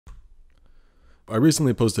I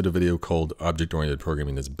recently posted a video called Object-Oriented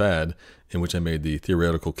Programming is Bad, in which I made the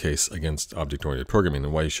theoretical case against object-oriented programming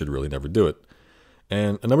and why you should really never do it.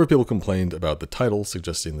 And a number of people complained about the title,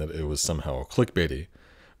 suggesting that it was somehow clickbaity,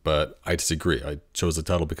 but I disagree. I chose the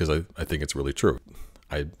title because I think it's really true.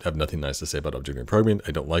 I have nothing nice to say about object-oriented programming.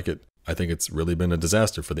 I don't like it. I think it's really been a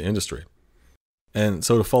disaster for the industry. And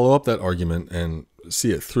so to follow up that argument and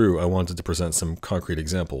see it through, I wanted to present some concrete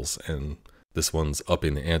examples, and this one's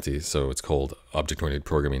upping the ante, so it's called Object-Oriented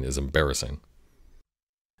Programming is Embarrassing.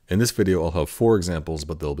 In this video, I'll have 4 examples,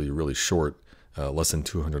 but they'll be really short, less than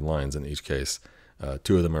 200 lines in each case.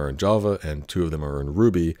 2 of them are in Java, and 2 of them are in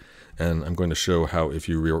Ruby, and I'm going to show how if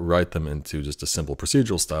you rewrite them into just a simple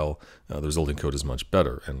procedural style, the resulting code is much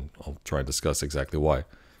better, and I'll try and discuss exactly why.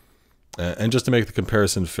 And just to make the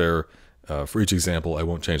comparison fair, for each example, I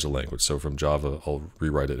won't change the language. So from Java, I'll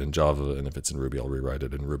rewrite it in Java, and if it's in Ruby, I'll rewrite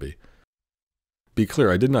it in Ruby. Be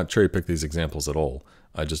clear, I did not cherry pick these examples at all.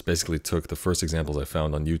 I just basically took the first examples I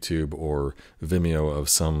found on YouTube or Vimeo of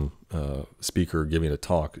some speaker giving a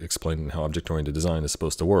talk explaining how object-oriented design is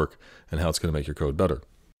supposed to work and how it's going to make your code better.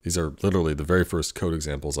 These are literally the very first code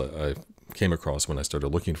examples I came across when I started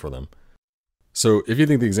looking for them. So if you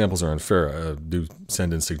think the examples are unfair, do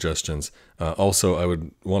send in suggestions. Also, I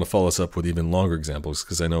would want to follow this up with even longer examples,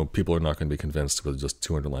 because I know people are not going to be convinced with just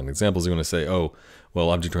 200-line examples. They're going to say, oh, well,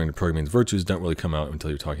 object-oriented programming's virtues don't really come out until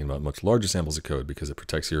you're talking about much larger samples of code, because it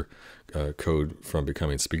protects your code from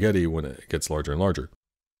becoming spaghetti when it gets larger and larger.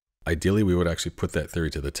 Ideally, we would actually put that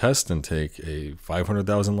theory to the test and take a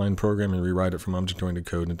 500,000-line program and rewrite it from object-oriented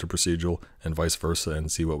code into procedural and vice versa and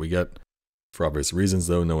see what we get. For obvious reasons,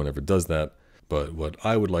 though, no one ever does that. But what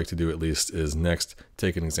I would like to do at least is next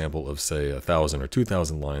take an example of, say, 1,000 or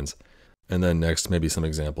 2,000 lines, and then next maybe some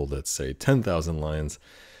example that's, say, 10,000 lines.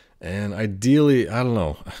 And ideally, I don't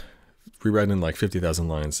know, rewriting like 50,000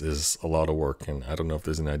 lines is a lot of work, and I don't know if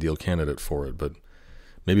there's an ideal candidate for it, but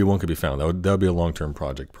maybe one could be found. That would be a long-term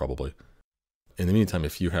project, probably. In the meantime,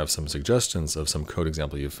 if you have some suggestions of some code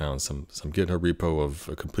example you've found, some GitHub repo of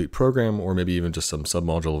a complete program, or maybe even just some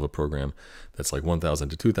submodule of a program that's like 1,000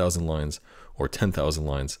 to 2,000 lines or 10,000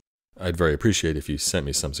 lines, I'd very appreciate if you sent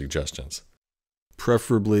me some suggestions.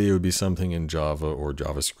 Preferably, it would be something in Java or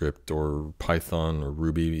JavaScript or Python or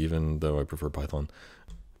Ruby, even though I prefer Python.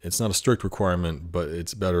 It's not a strict requirement, but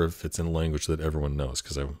it's better if it's in a language that everyone knows,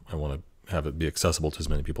 because I want to have it be accessible to as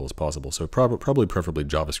many people as possible. So preferably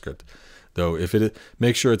JavaScript. Though if it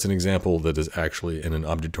make sure it's an example that is actually in an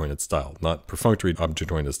object-oriented style, not perfunctory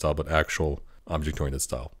object-oriented style, but actual object-oriented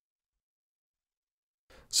style.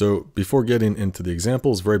 So before getting into the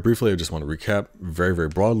examples, very briefly, I just want to recap very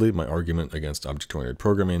broadly my argument against object-oriented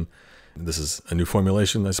programming. This is a new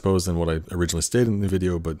formulation, I suppose, than what I originally stated in the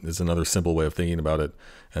video, but it's another simple way of thinking about it,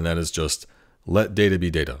 and that is just let data be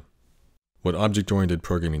data. What object-oriented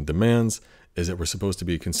programming demands is that we're supposed to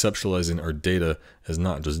be conceptualizing our data as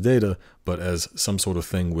not just data, but as some sort of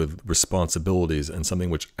thing with responsibilities and something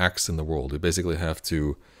which acts in the world. We basically have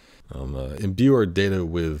to imbue our data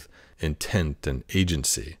with intent and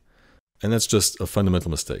agency. And that's just a fundamental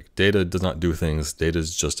mistake. Data does not do things, data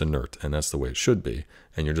is just inert, and that's the way it should be.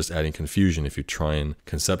 And you're just adding confusion if you try and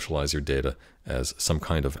conceptualize your data as some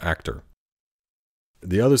kind of actor.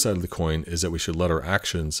 The other side of the coin is that we should let our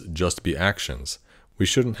actions just be actions. We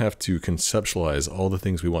shouldn't have to conceptualize all the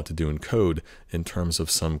things we want to do in code in terms of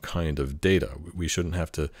some kind of data. We shouldn't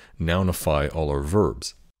have to nounify all our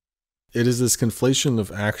verbs. It is this conflation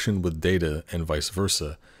of action with data and vice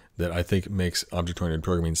versa that I think makes object-oriented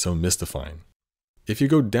programming so mystifying. If you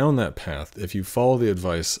go down that path, if you follow the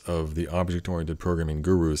advice of the object-oriented programming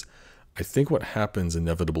gurus, I think what happens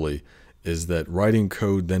inevitably is that writing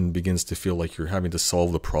code then begins to feel like you're having to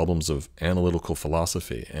solve the problems of analytical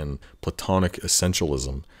philosophy and Platonic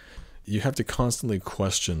essentialism. You have to constantly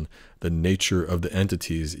question the nature of the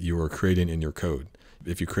entities you are creating in your code.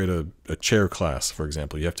 If you create a chair class, for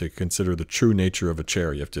example, you have to consider the true nature of a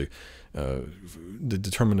chair. You have to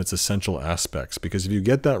determine its essential aspects, because if you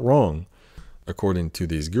get that wrong, according to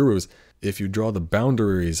these gurus, if you draw the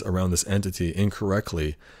boundaries around this entity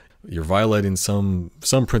incorrectly, you're violating some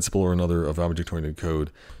principle or another of object-oriented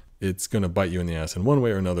code. It's going to bite you in the ass in one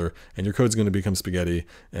way or another, and your code's going to become spaghetti,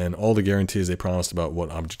 and all the guarantees they promised about what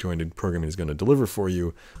object-oriented programming is going to deliver for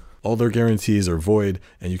you, all their guarantees are void,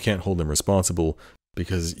 and you can't hold them responsible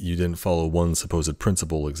because you didn't follow one supposed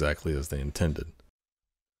principle exactly as they intended.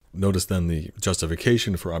 Notice then the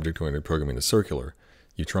justification for object-oriented programming is circular.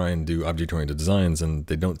 You try and do object-oriented designs and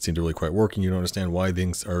they don't seem to really quite work, and you don't understand why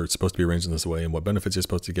things are supposed to be arranged in this way and what benefits you're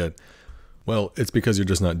supposed to get. Well, it's because you're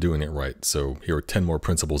just not doing it right, so here are 10 more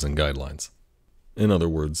principles and guidelines. In other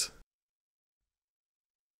words,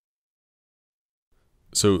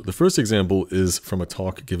 So the first example is from a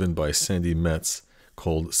talk given by Sandy Metz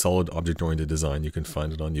called Solid Object-Oriented Design. You can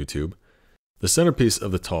find it on YouTube. The centerpiece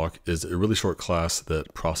of the talk is a really short class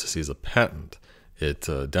that processes a patent. It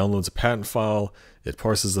downloads a patent file, it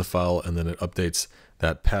parses the file, and then it updates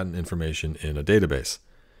that patent information in a database.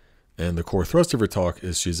 And the core thrust of her talk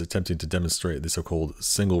is she's attempting to demonstrate the so-called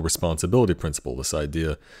single responsibility principle, this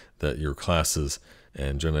idea that your classes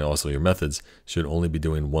and generally also your methods should only be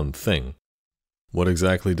doing one thing. What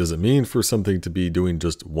exactly does it mean for something to be doing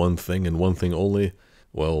just one thing and one thing only?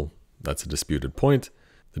 Well, that's a disputed point.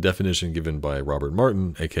 The definition given by Robert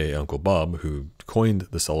Martin, aka Uncle Bob, who coined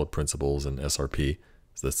the solid principles and SRP,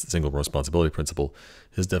 the single responsibility principle,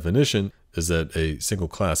 his definition is that a single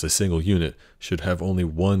class, a single unit, should have only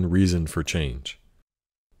one reason for change.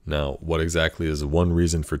 Now, what exactly is one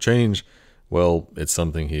reason for change? Well, it's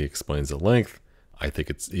something he explains at length. I think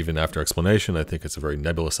it's, even after explanation, I think it's a very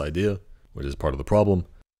nebulous idea, which is part of the problem.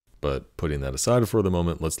 But putting that aside for the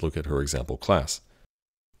moment, let's look at her example class.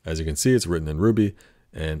 As you can see, it's written in Ruby,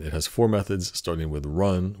 and it has 4 methods, starting with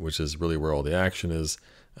run, which is really where all the action is.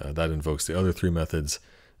 That invokes the other 3 methods,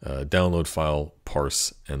 download file,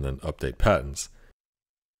 parse, and then update patents.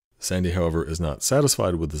 Sandy, however, is not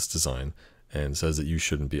satisfied with this design and says that you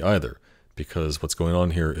shouldn't be either, because what's going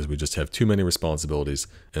on here is we just have too many responsibilities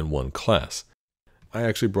in one class. I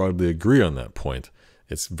actually broadly agree on that point.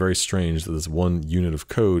 It's very strange that this one unit of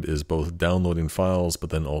code is both downloading files, but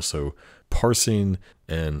then also parsing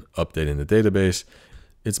and updating the database.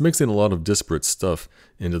 It's mixing a lot of disparate stuff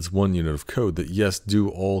into this one unit of code that, yes, do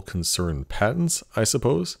all concern patents, I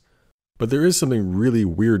suppose. But there is something really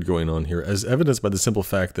weird going on here, as evidenced by the simple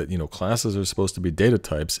fact that, classes are supposed to be data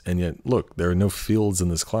types, and yet, look, there are no fields in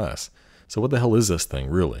this class. So what the hell is this thing,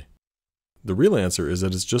 really? The real answer is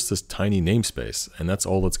that it's just this tiny namespace, and that's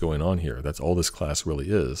all that's going on here. That's all this class really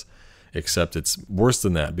is. Except it's worse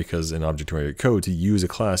than that, because in object-oriented code, to use a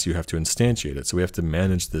class, you have to instantiate it. So we have to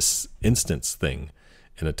manage this instance thing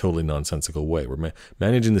in a totally nonsensical way. We're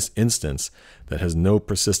managing this instance that has no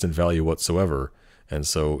persistent value whatsoever, and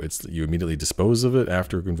so you immediately dispose of it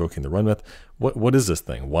after invoking the run method. What is this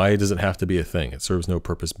thing? Why does it have to be a thing? It serves no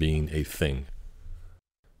purpose being a thing.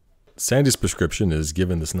 Sandy's prescription is,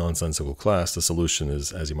 given this nonsensical class, the solution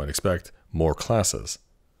is, as you might expect, more classes.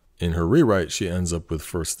 In her rewrite, she ends up with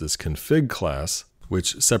first this config class,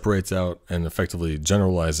 which separates out and effectively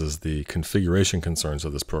generalizes the configuration concerns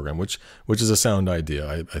of this program, which is a sound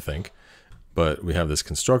idea, I think. But we have this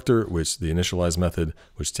constructor, which the initialize method,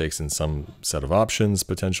 which takes in some set of options,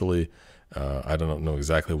 potentially. I don't know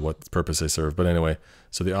exactly what purpose they serve, but anyway.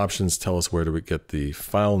 So the options tell us where to get the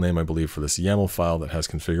file name, I believe, for this YAML file that has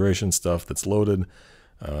configuration stuff that's loaded.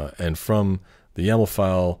 And from the YAML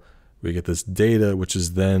file, we get this data, which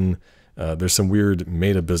is then, there's some weird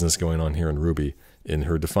meta business going on here in Ruby. In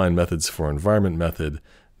her define methods for environment method,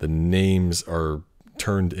 the names are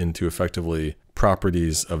turned into effectively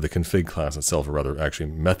properties of the config class itself, or rather actually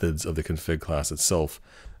methods of the config class itself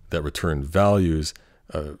that return values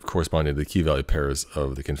corresponding to the key value pairs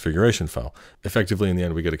of the configuration file. Effectively, in the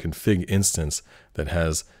end, we get a config instance that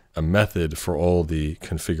has a method for all the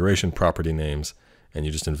configuration property names, and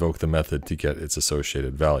you just invoke the method to get its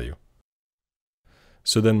associated value.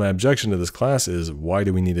 So then my objection to this class is, why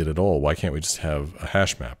do we need it at all? Why can't we just have a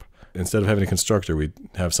hash map? Instead of having a constructor, we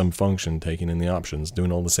have some function taking in the options,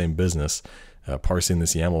 doing all the same business, parsing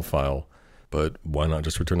this YAML file. But why not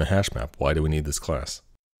just return a hash map? Why do we need this class?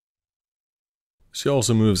 She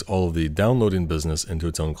also moves all of the downloading business into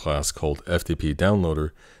its own class called FTP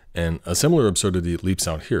Downloader, and a similar absurdity leaps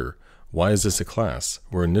out here. Why is this a class?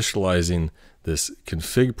 We're initializing this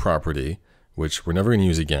config property, which we're never going to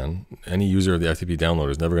use again. Any user of the FTP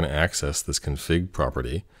downloader is never going to access this config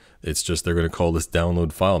property. It's just they're going to call this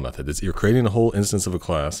download file method. You're creating a whole instance of a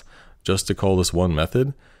class just to call this one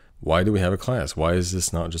method. Why do we have a class? Why is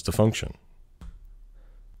this not just a function?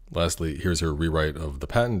 Lastly, here's her rewrite of the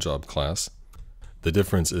patent job class. The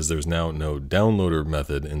difference is there's now no downloader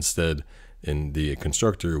method. Instead, in the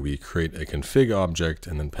constructor, we create a config object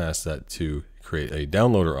and then pass that to create a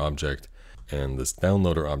downloader object. And this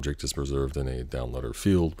downloader object is preserved in a downloader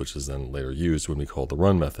field, which is then later used when we call the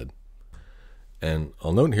run method. And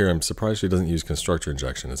I'll note here, I'm surprised she doesn't use constructor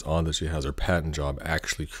injection. It's odd that she has her patent job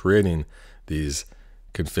actually creating these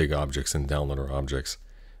config objects and downloader objects.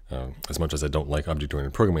 As much as I don't like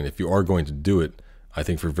object-oriented programming, if you are going to do it, I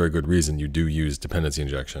think for very good reason you do use dependency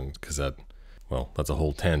injection, because that's a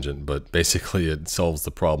whole tangent, but basically it solves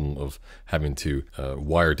the problem of having to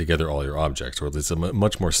wire together all your objects, or at least a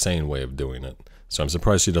much more sane way of doing it. So I'm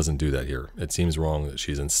surprised she doesn't do that here. It seems wrong that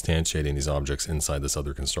she's instantiating these objects inside this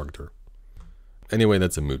other constructor. Anyway,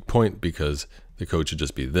 that's a moot point because the code should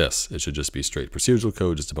just be this. It should just be straight procedural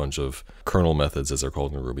code, just a bunch of kernel methods, as they're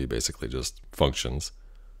called in Ruby, basically just functions.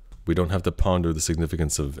 We don't have to ponder the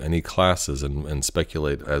significance of any classes and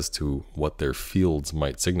speculate as to what their fields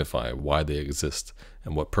might signify, why they exist,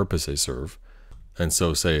 and what purpose they serve. And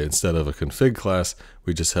so, say, instead of a config class,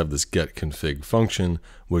 we just have this getConfig function,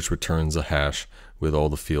 which returns a hash with all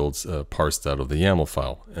the fields parsed out of the YAML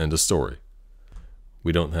file. End of story.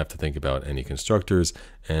 We don't have to think about any constructors,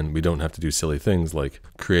 and we don't have to do silly things like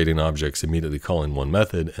creating objects, immediately calling one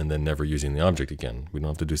method, and then never using the object again. We don't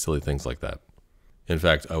have to do silly things like that. In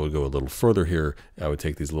fact, I would go a little further here. I would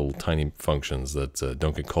take these little tiny functions that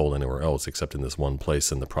don't get called anywhere else except in this one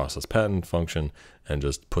place in the process pattern function and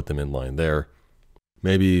just put them in line there.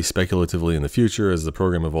 Maybe speculatively in the future, as the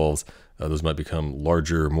program evolves, those might become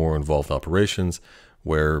larger, more involved operations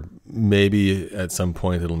where maybe at some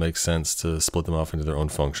point it'll make sense to split them off into their own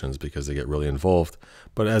functions because they get really involved.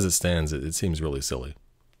 But as it stands, it seems really silly.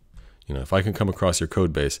 You know, if I can come across your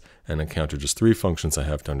code base and encounter just 3 functions I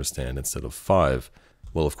have to understand instead of 5,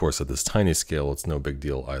 well, of course, at this tiny scale, it's no big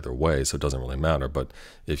deal either way, so it doesn't really matter. But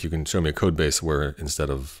if you can show me a code base where instead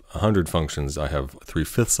of 100 functions, I have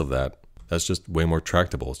 3/5 of that, that's just way more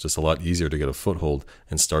tractable. It's just a lot easier to get a foothold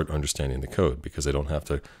and start understanding the code because I don't have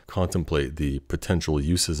to contemplate the potential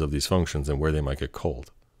uses of these functions and where they might get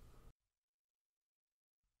called.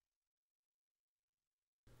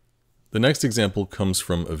 The next example comes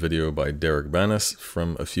from a video by Derek Banas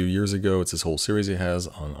from a few years ago. It's this whole series he has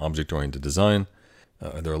on object-oriented design.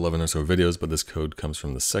 There are 11 or so videos, but this code comes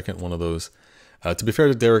from the second one of those. To be fair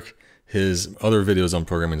to Derek, his other videos on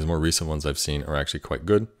programming, his more recent ones I've seen, are actually quite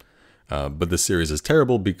good. But this series is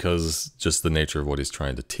terrible because just the nature of what he's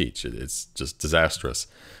trying to teach. It's just disastrous.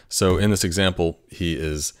 So in this example, he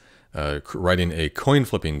is writing a coin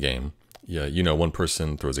flipping game. Yeah, you know, one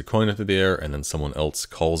person throws a coin into the air and then someone else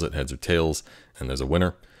calls it heads or tails and there's a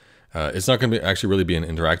winner. It's not going to actually really be an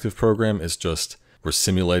interactive program. It's just we're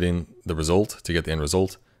simulating the result to get the end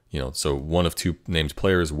result. You know, so one of 2 named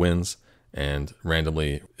players wins and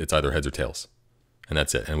randomly it's either heads or tails. And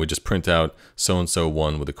that's it. And we just print out so-and-so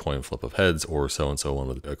won with a coin flip of heads or so-and-so won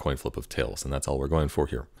with a coin flip of tails. And that's all we're going for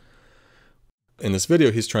here. In this video,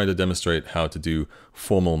 he's trying to demonstrate how to do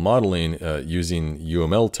formal modeling using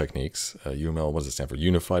UML techniques. UML, what does it stand for?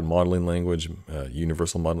 Unified Modeling Language,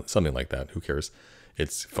 Universal Modeling, something like that. Who cares?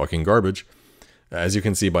 It's fucking garbage. As you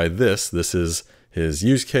can see by this is his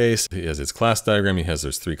use case. He has his class diagram.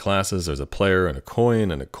 There's 3 classes. There's a player and a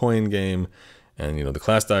coin game. And, you know, the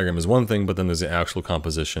class diagram is one thing, but then there's the actual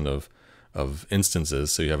composition of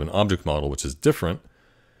instances. So you have an object model, which is different.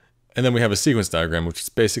 And then we have a sequence diagram, which is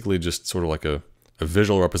basically just sort of like a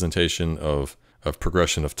visual representation of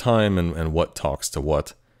progression of time and what talks to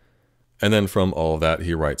what. And then from all of that,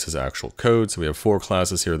 he writes his actual code. So we have 4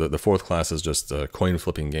 classes here. The 4th class is just a coin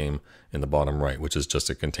flipping game in the bottom right, which is just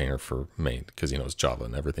a container for main, because, you know, it's Java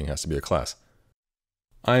and everything has to be a class.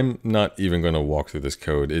 I'm not even going to walk through this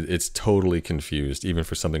code. It's totally confused, even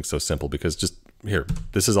for something so simple, because just here,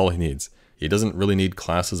 this is all he needs. He doesn't really need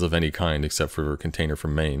classes of any kind except for a container for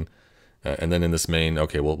main. And then in this main,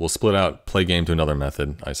 okay, we'll split out play game to another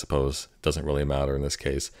method, I suppose. It doesn't really matter in this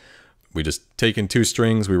case. We just take in 2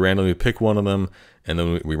 strings, we randomly pick one of them, and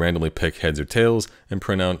then we randomly pick heads or tails and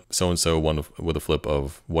print out so-and-so one with a flip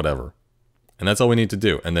of whatever. And that's all we need to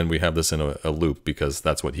do. And then we have this in a loop because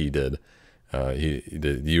that's what he did.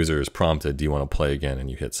 The user is prompted, do you want to play again?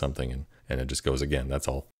 And you hit something and it just goes again. That's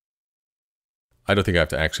all. I don't think I have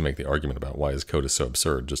to actually make the argument about why his code is so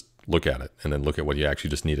absurd. Just look at it and then look at what you actually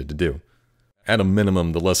just needed to do. At a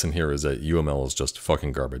minimum, the lesson here is that UML is just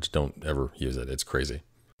fucking garbage. Don't ever use it. It's crazy.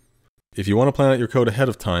 If you want to plan out your code ahead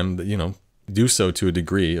of time, you know, do so to a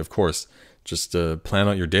degree, of course. Just plan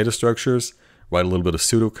out your data structures, write a little bit of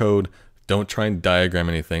pseudocode. Don't try and diagram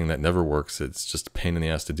anything. That never works. It's just a pain in the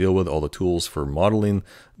ass to deal with. All the tools for modeling,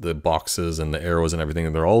 the boxes and the arrows and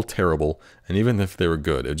everything, they're all terrible. And even if they were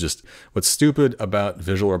good, what's stupid about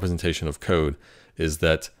visual representation of code is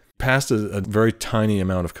that past a very tiny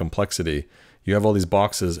amount of complexity, you have all these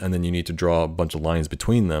boxes and then you need to draw a bunch of lines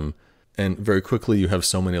between them. And very quickly you have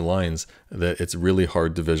so many lines that it's really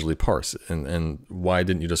hard to visually parse. And why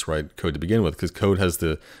didn't you just write code to begin with? Because code has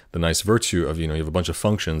the nice virtue of, you know, you have a bunch of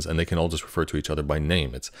functions and they can all just refer to each other by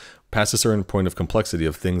name. It's past a certain point of complexity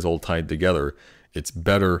of things all tied together. It's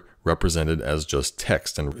better represented as just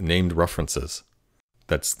text and named references.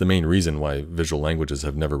 That's the main reason why visual languages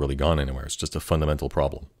have never really gone anywhere. It's just a fundamental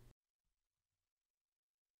problem.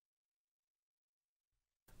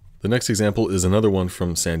 The next example is another one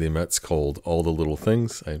from Sandy Metz called All the Little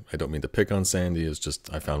Things. I don't mean to pick on Sandy, it's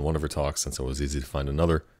just I found one of her talks and so it was easy to find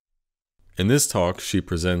another. In this talk, she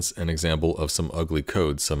presents an example of some ugly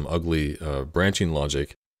code, some ugly branching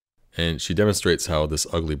logic, and she demonstrates how this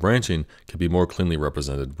ugly branching can be more cleanly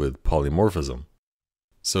represented with polymorphism.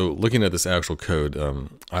 So looking at this actual code,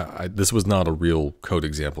 this was not a real code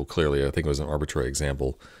example, clearly. I think it was an arbitrary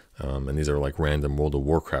example. And these are like random World of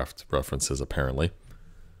Warcraft references, apparently.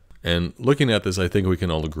 And looking at this, I think we can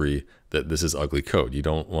all agree that this is ugly code. You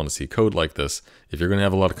don't want to see code like this. If you're going to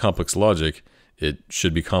have a lot of complex logic, it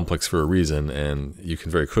should be complex for a reason. And you can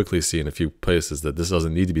very quickly see in a few places that this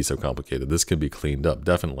doesn't need to be so complicated. This can be cleaned up,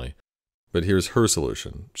 definitely. But here's her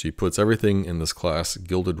solution. She puts everything in this class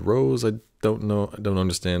Gilded Rose. I don't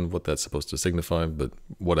understand what that's supposed to signify, but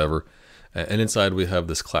whatever. And inside we have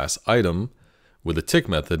this class item with a tick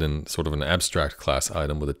method and sort of an abstract class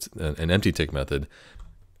item with an empty tick method.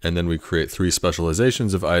 And then we create 3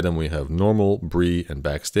 specializations of item. We have normal, brie, and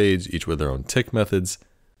backstage, each with their own tick methods.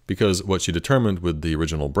 Because what she determined with the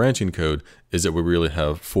original branching code is that we really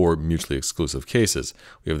have 4 mutually exclusive cases.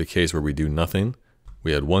 We have the case where we do nothing.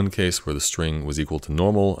 We had one case where the string was equal to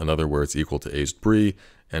normal, another where it's equal to aged brie,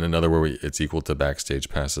 and another where it's equal to backstage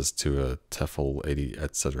passes to a TEFL 80,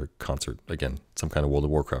 etc. concert. Again, some kind of World of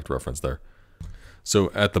Warcraft reference there.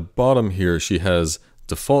 So at the bottom here, she has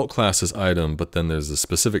default class as item, but then there's the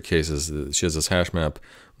specific cases. She has this hash map.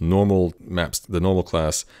 Normal maps the normal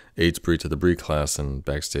class, aged brie to the brie class, and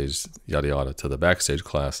backstage yada yada to the backstage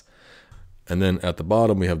class. And then at the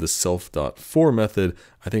bottom, we have the self.for method.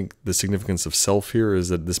 I think the significance of self here is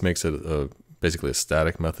that this makes it basically a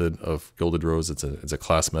static method of Gilded Rose. It's a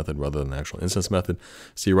class method rather than an actual instance method.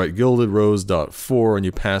 So you write Gilded Rose.for and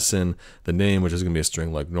you pass in the name, which is going to be a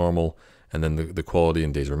string like normal, and then the quality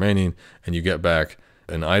and days remaining, and you get back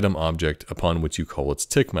an item object upon which you call its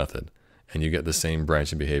tick method. And you get the same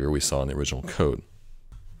branching behavior we saw in the original code.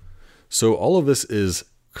 So all of this is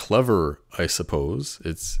clever, I suppose.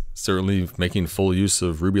 It's certainly making full use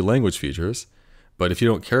of Ruby language features, but if you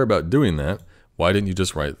don't care about doing that, why didn't you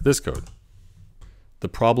just write this code? The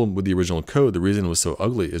problem with the original code, the reason it was so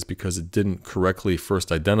ugly, is because it didn't correctly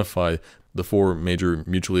first identify the 4 major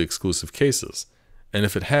mutually exclusive cases. And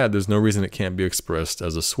if it had, there's no reason it can't be expressed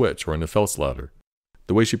as a switch or an if else ladder.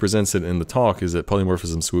 The way she presents it in the talk is that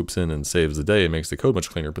polymorphism swoops in and saves the day and makes the code much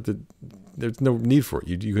cleaner, but there's no need for it.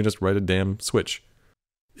 You can just write a damn switch.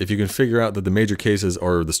 If you can figure out that the major cases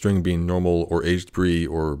are the string being normal or aged brie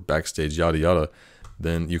or backstage yada yada,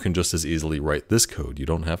 then you can just as easily write this code. You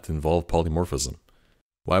don't have to involve polymorphism.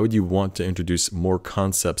 Why would you want to introduce more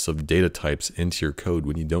concepts of data types into your code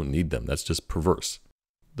when you don't need them? That's just perverse.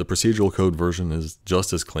 The procedural code version is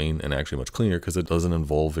just as clean and actually much cleaner because it doesn't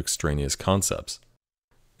involve extraneous concepts.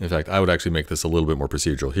 In fact, I would actually make this a little bit more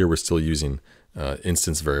procedural. Here we're still using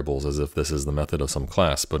instance variables as if this is the method of some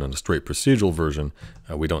class, but in a straight procedural version,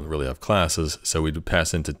 we don't really have classes, so we'd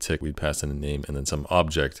pass into tick, we'd pass in a name, and then some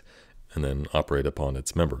object, and then operate upon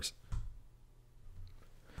its members.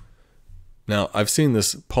 Now, I've seen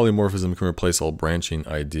this polymorphism can replace all branching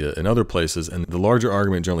idea in other places, and the larger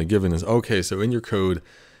argument generally given is, okay, so in your code,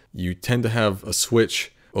 you tend to have a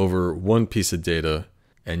switch over one piece of data,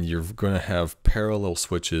 and you're going to have parallel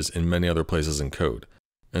switches in many other places in code.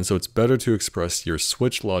 And so it's better to express your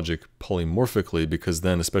switch logic polymorphically, because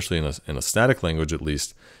then, especially in a static language at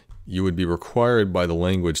least, you would be required by the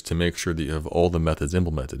language to make sure that you have all the methods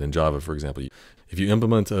implemented. In Java, for example, if you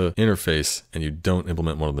implement an interface and you don't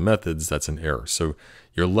implement one of the methods, that's an error. So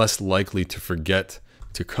you're less likely to forget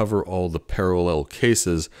to cover all the parallel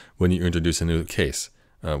cases when you introduce a new case.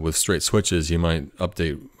 With straight switches, you might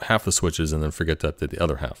update half the switches and then forget to update the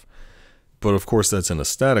other half. But of course, that's in a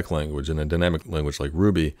static language. In a dynamic language like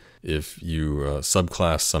Ruby, if you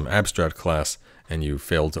subclass some abstract class and you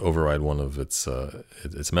fail to override one of its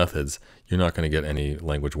methods, you're not going to get any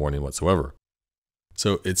language warning whatsoever.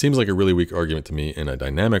 So it seems like a really weak argument to me in a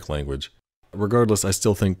dynamic language. Regardless, I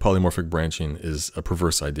still think polymorphic branching is a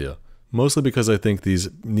perverse idea. Mostly because I think these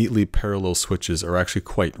neatly parallel switches are actually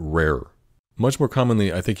quite rare. Much more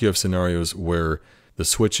commonly, I think you have scenarios where the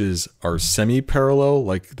switches are semi-parallel,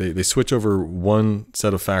 like they switch over one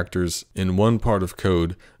set of factors in one part of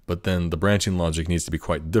code, but then the branching logic needs to be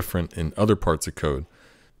quite different in other parts of code.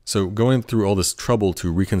 So going through all this trouble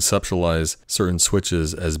to reconceptualize certain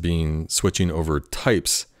switches as being switching over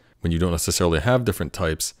types when you don't necessarily have different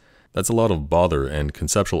types, that's a lot of bother and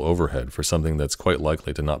conceptual overhead for something that's quite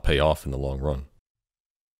likely to not pay off in the long run.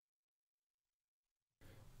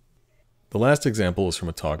 The last example is from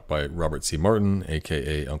a talk by Robert C. Martin,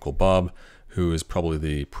 aka Uncle Bob, who is probably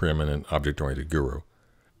the preeminent object-oriented guru.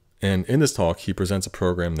 And in this talk, he presents a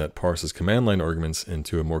program that parses command line arguments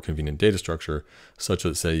into a more convenient data structure, such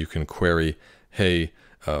that, say, you can query, hey,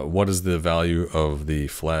 what is the value of the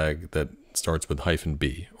flag that starts with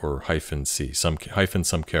 -b or -c,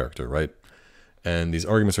 some character, right? And these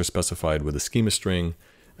arguments are specified with a schema string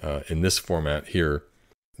in this format here.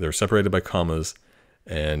 They're separated by commas,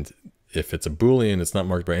 and if it's a Boolean, it's not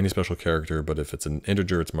marked by any special character, but if it's an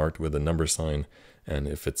integer, it's marked with a number sign, and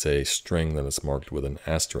if it's a string, then it's marked with an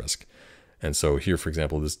asterisk. And so here, for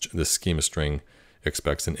example, this schema string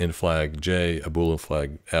expects an int flag j, a Boolean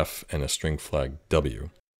flag f, and a string flag w.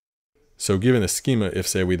 So given the schema, if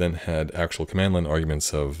say we then had actual command line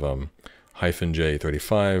arguments of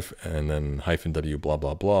 -j35 and then -w blah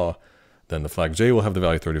blah blah, then the flag j will have the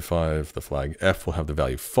value 35, the flag f will have the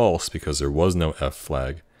value false because there was no f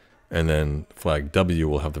flag, and then flag w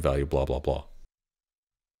will have the value blah blah blah.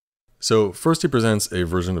 So first he presents a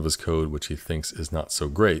version of his code which he thinks is not so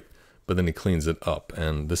great, but then he cleans it up,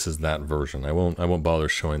 and this is that version. I won't bother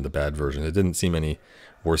showing the bad version. It didn't seem any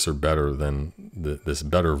worse or better than this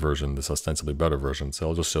better version, this ostensibly better version, so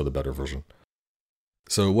I'll just show the better version.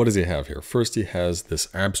 So what does he have here? First he has this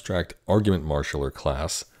abstract argument marshaller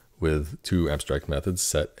class with two abstract methods,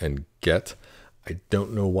 set and get. I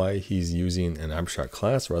don't know why he's using an abstract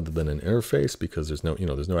class rather than an interface, because there's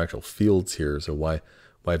no actual fields here, so why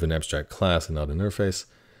have an abstract class and not an interface?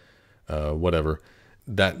 Whatever.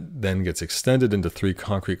 That then gets extended into three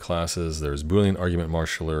concrete classes. There's Boolean argument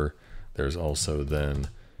marshaller, there's also then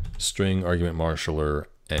string argument marshaller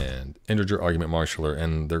and integer argument marshaller,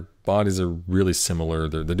 and their bodies are really similar.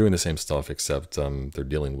 They're doing the same stuff, except they're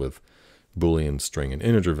dealing with Boolean, string, and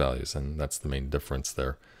integer values, and that's the main difference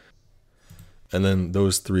there. And then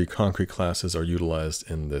those three concrete classes are utilized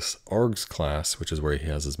in this args class, which is where he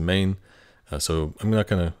has his main. So I'm not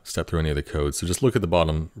going to step through any of the code. So just look at the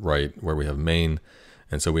bottom right where we have main.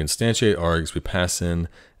 And so we instantiate args, we pass in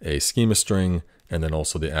a schema string, and then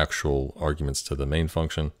also the actual arguments to the main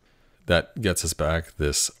function. That gets us back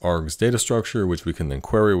this args data structure, which we can then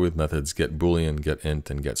query with methods get Boolean, get int,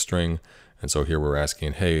 and get string. And so here we're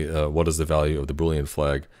asking, hey, what is the value of the Boolean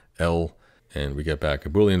flag L? And we get back a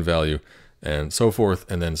Boolean value, and so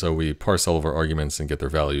forth. And then so we parse all of our arguments and get their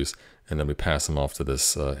values, and then we pass them off to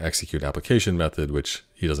this execute application method, which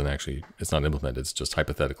he doesn't actually, it's not implemented, it's just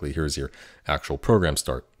hypothetically, here's your actual program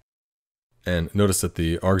start. And notice that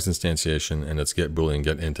the args instantiation and its get Boolean,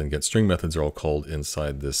 get int, and get string methods are all called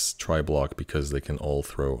inside this try block because they can all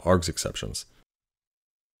throw args exceptions.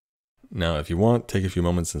 Now, if you want, take a few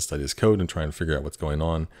moments and study his code and try and figure out what's going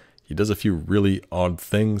on. He does a few really odd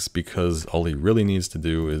things because all he really needs to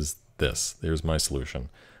do is this. There's my solution.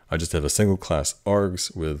 I just have a single class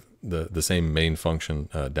args with the same main function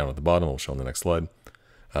down at the bottom. I'll show on the next slide.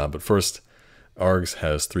 But first, args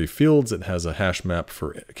has three fields. It has a hash map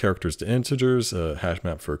for characters to integers, a hash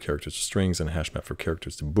map for characters to strings, and a hash map for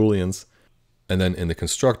characters to booleans. And then in the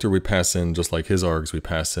constructor, we pass in, just like his args, we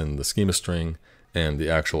pass in the schema string and the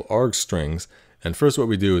actual args strings. And first what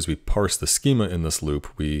we do is we parse the schema in this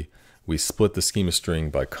loop. We split the schema string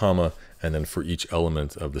by comma, and then for each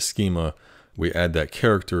element of the schema, we add that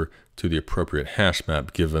character to the appropriate hash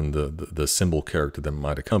map given the symbol character that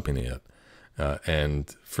might accompany it.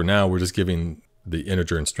 And for now, we're just giving the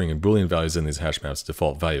integer and string and Boolean values in these hash maps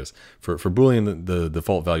default values. For Boolean, the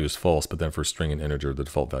default value is false, but then for string and integer, the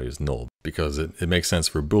default value is null. Because it makes sense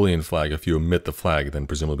for Boolean flag, if you omit the flag, then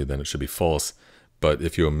presumably then it should be false. But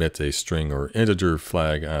if you omit a string or integer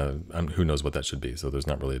flag, who knows what that should be, so there's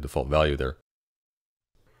not really a default value there.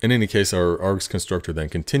 In any case, our args constructor then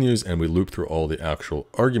continues, and we loop through all the actual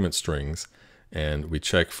argument strings, and we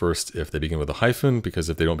check first if they begin with a hyphen, because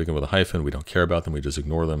if they don't begin with a hyphen, we don't care about them, we just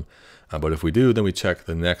ignore them. But if we do, then we check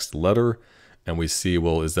the next letter, and we see,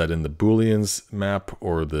 well, is that in the Booleans map,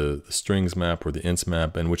 or the strings map, or the ints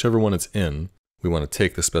map, and whichever one it's in, we want to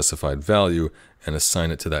take the specified value and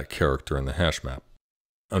assign it to that character in the hash map.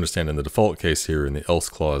 Understand in the default case here, in the else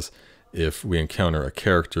clause, if we encounter a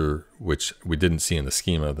character which we didn't see in the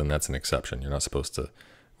schema, then that's an exception. We're not supposed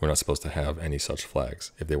to have any such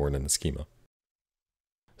flags if they weren't in the schema.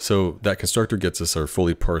 So that constructor gets us our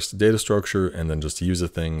fully parsed data structure, and then just to use the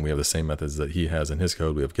thing, we have the same methods that he has in his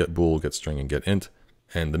code. We have get bool, get string, and get int.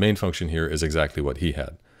 And the main function here is exactly what he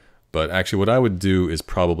had. But actually what I would do is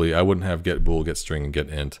probably, I wouldn't have get bool, get string, and get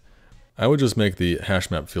int. I would just make the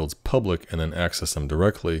hash map fields public and then access them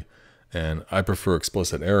directly. And I prefer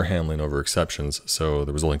explicit error handling over exceptions. So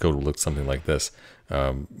the resulting code will look something like this.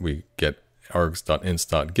 We get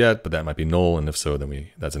args.ints.get, but that might be null. And if so, then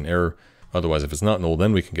that's an error. Otherwise, if it's not null,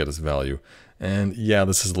 then we can get its value. And yeah,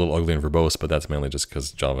 this is a little ugly and verbose, but that's mainly just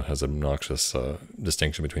because Java has an obnoxious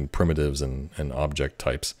distinction between primitives and object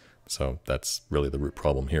types. So that's really the root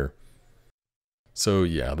problem here. So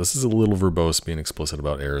yeah, this is a little verbose being explicit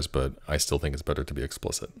about errors, but I still think it's better to be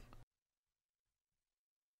explicit.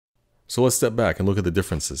 So let's step back and look at the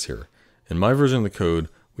differences here. In my version of the code,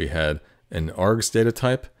 we had an args data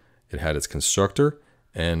type, it had its constructor,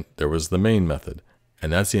 and there was the main method.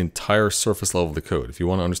 And that's the entire surface level of the code. If you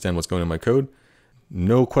want to understand what's going on in my code,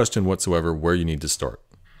 no question whatsoever where you need to start.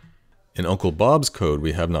 In Uncle Bob's code,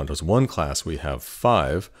 we have not just one class, we have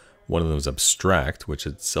 5. One of them is abstract, which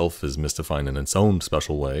itself is mystifying in its own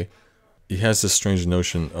special way. He has this strange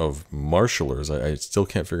notion of marshallers. I still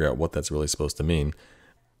can't figure out what that's really supposed to mean.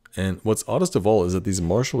 And what's oddest of all is that these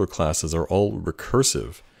marshaller classes are all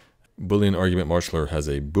recursive. Boolean argument marshaller has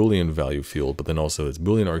a Boolean value field, but then also its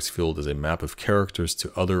Boolean args field is a map of characters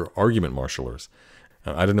to other argument marshallers.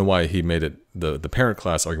 I don't know why he made it the parent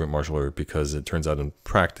class argument marshaller, because it turns out in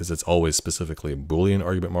practice it's always specifically a Boolean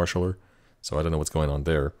argument marshaller. So I don't know what's going on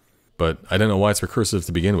there. But I don't know why it's recursive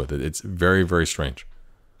to begin with. It's very, very strange.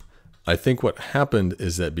 I think what happened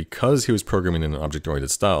is that because he was programming in an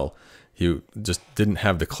object-oriented style, he just didn't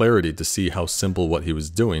have the clarity to see how simple what he was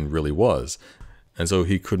doing really was. And so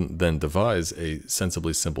he couldn't then devise a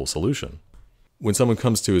sensibly simple solution. When someone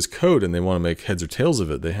comes to his code and they want to make heads or tails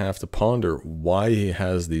of it, they have to ponder why he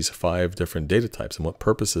has these 5 different data types and what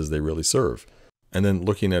purposes they really serve. And then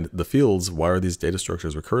looking at the fields, why are these data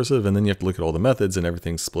structures recursive? And then you have to look at all the methods, and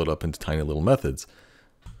everything's split up into tiny little methods.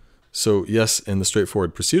 So yes, in the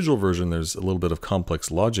straightforward procedural version, there's a little bit of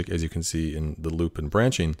complex logic, as you can see in the loop and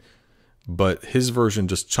branching, but his version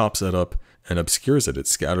just chops that up and obscures it. It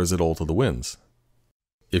scatters it all to the winds.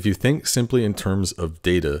 If you think simply in terms of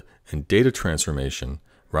data and data transformation,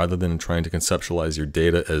 rather than trying to conceptualize your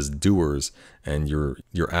data as doers and your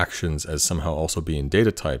actions as somehow also being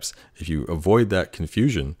data types, if you avoid that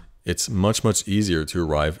confusion, it's much, much easier to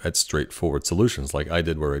arrive at straightforward solutions like I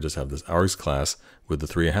did, where I just have this args class with the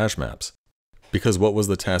 3 hash maps. Because what was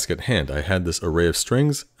the task at hand? I had this array of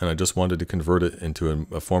strings and I just wanted to convert it into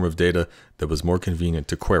a form of data that was more convenient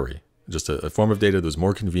to query. Just a form of data that was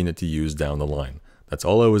more convenient to use down the line. That's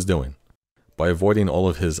all I was doing. By avoiding all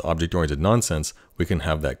of his object-oriented nonsense, we can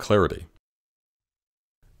have that clarity.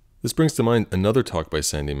 This brings to mind another talk by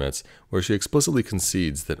Sandi Metz, where she explicitly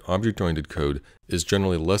concedes that object-oriented code is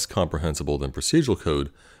generally less comprehensible than procedural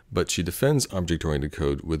code, but she defends object-oriented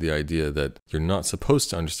code with the idea that you're not supposed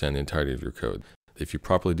to understand the entirety of your code. If you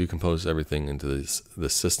properly decompose everything into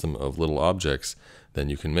this system of little objects, then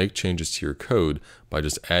you can make changes to your code by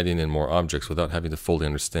just adding in more objects without having to fully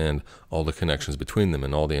understand all the connections between them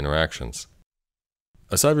and all the interactions.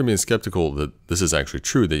 Aside from being skeptical that this is actually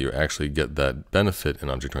true, that you actually get that benefit in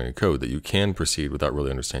object-oriented code, that you can proceed without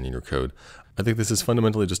really understanding your code, I think this is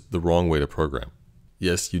fundamentally just the wrong way to program.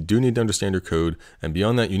 Yes, you do need to understand your code, and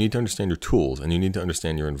beyond that, you need to understand your tools, and you need to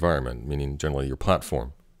understand your environment, meaning generally your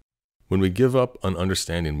platform. When we give up on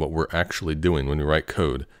understanding what we're actually doing when we write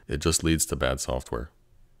code, it just leads to bad software.